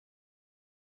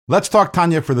Let's talk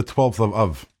Tanya for the 12th of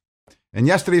Av. In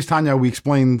yesterday's Tanya, we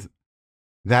explained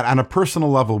that on a personal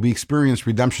level, we experience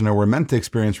redemption, or we're meant to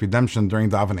experience redemption during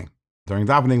davening. During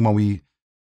davening, when we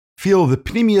feel the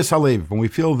pnimius halev, when we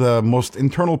feel the most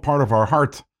internal part of our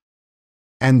heart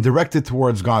and direct it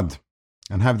towards God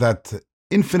and have that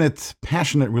infinite,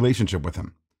 passionate relationship with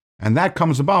Him. And that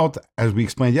comes about, as we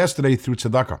explained yesterday, through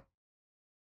tzedakah.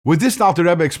 With this, the Alter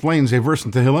Rebbe explains a verse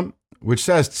in Tehillim, which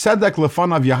says, Tzedek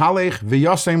lefanav yahalech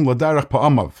v'yasem l'derech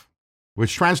pa'amav,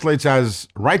 which translates as,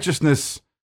 righteousness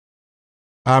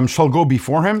shall go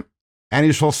before him, and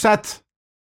he shall set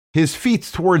his feet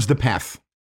towards the path.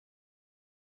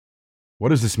 What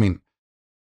does this mean?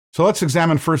 So let's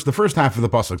examine first the first half of the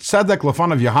pasuk. Tzedek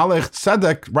lefanav yahalech,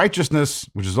 tzedek, righteousness,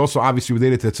 which is also obviously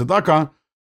related to tzedakah,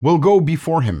 will go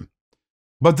before him.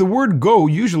 But the word go,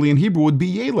 usually in Hebrew, would be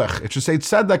yelech. It should say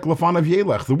tzedek lefanav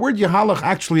yelech. The word yahalech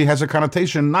actually has a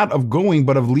connotation not of going,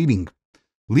 but of leading.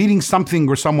 Leading something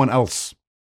or someone else.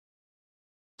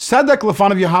 Tzedek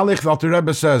lefanav yahalech, the Alter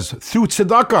Rebbe says, through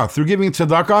tzedakah, through giving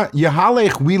tzedakah,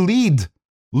 yahalech, we lead.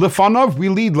 Lefanav, we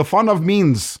lead. Lefanav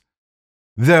means,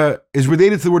 is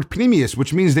related to the word pnimius,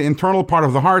 which means the internal part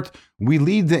of the heart. We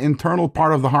lead the internal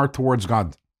part of the heart towards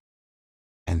God.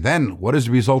 And then, what is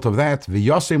the result of that?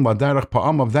 V'yasem l'derech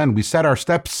pa'amav, then we set our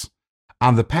steps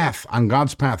on the path, on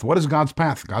God's path. What is God's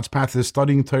path? God's path is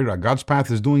studying Torah. God's path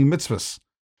is doing mitzvahs.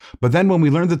 But then when we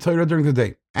learn the Torah during the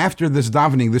day, after this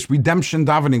davening, this redemption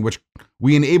davening, which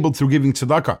we enabled through giving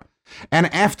tzedakah,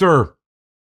 and after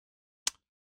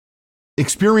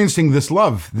experiencing this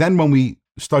love, then when we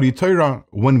study Torah,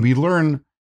 when we learn,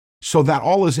 so that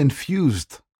all is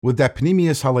infused with that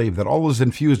pnimius halev, that all is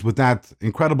infused with that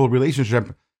incredible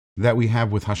relationship that we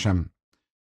have with Hashem.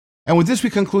 And with this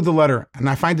we conclude the letter, and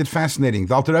I find it fascinating.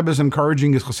 The Alter Rebbe is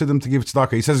encouraging his Chassidim to give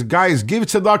tzedakah. He says, guys, give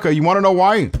tzedakah. You want to know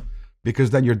why? Because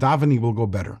then your davening will go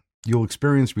better. You'll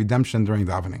experience redemption during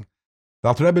davening. The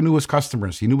Alter Rebbe knew his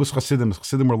customers. He knew his Chassidim. His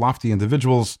Chassidim were lofty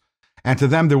individuals, and to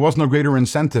them there was no greater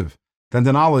incentive than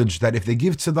the knowledge that if they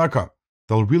give tzedakah,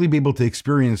 they'll really be able to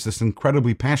experience this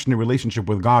incredibly passionate relationship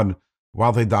with God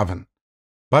while they daven.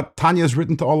 But Tanya is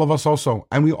written to all of us also,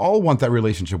 and we all want that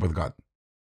relationship with God.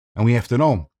 And we have to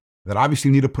know that obviously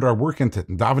we need to put our work into it.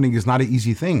 And davening is not an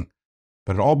easy thing,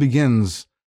 but it all begins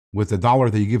with the dollar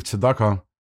that you give tzedakah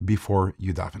before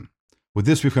you daven. With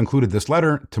this, we've concluded this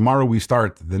letter. Tomorrow we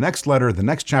start the next letter, the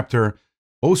next chapter,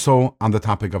 also on the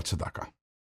topic of tzedakah.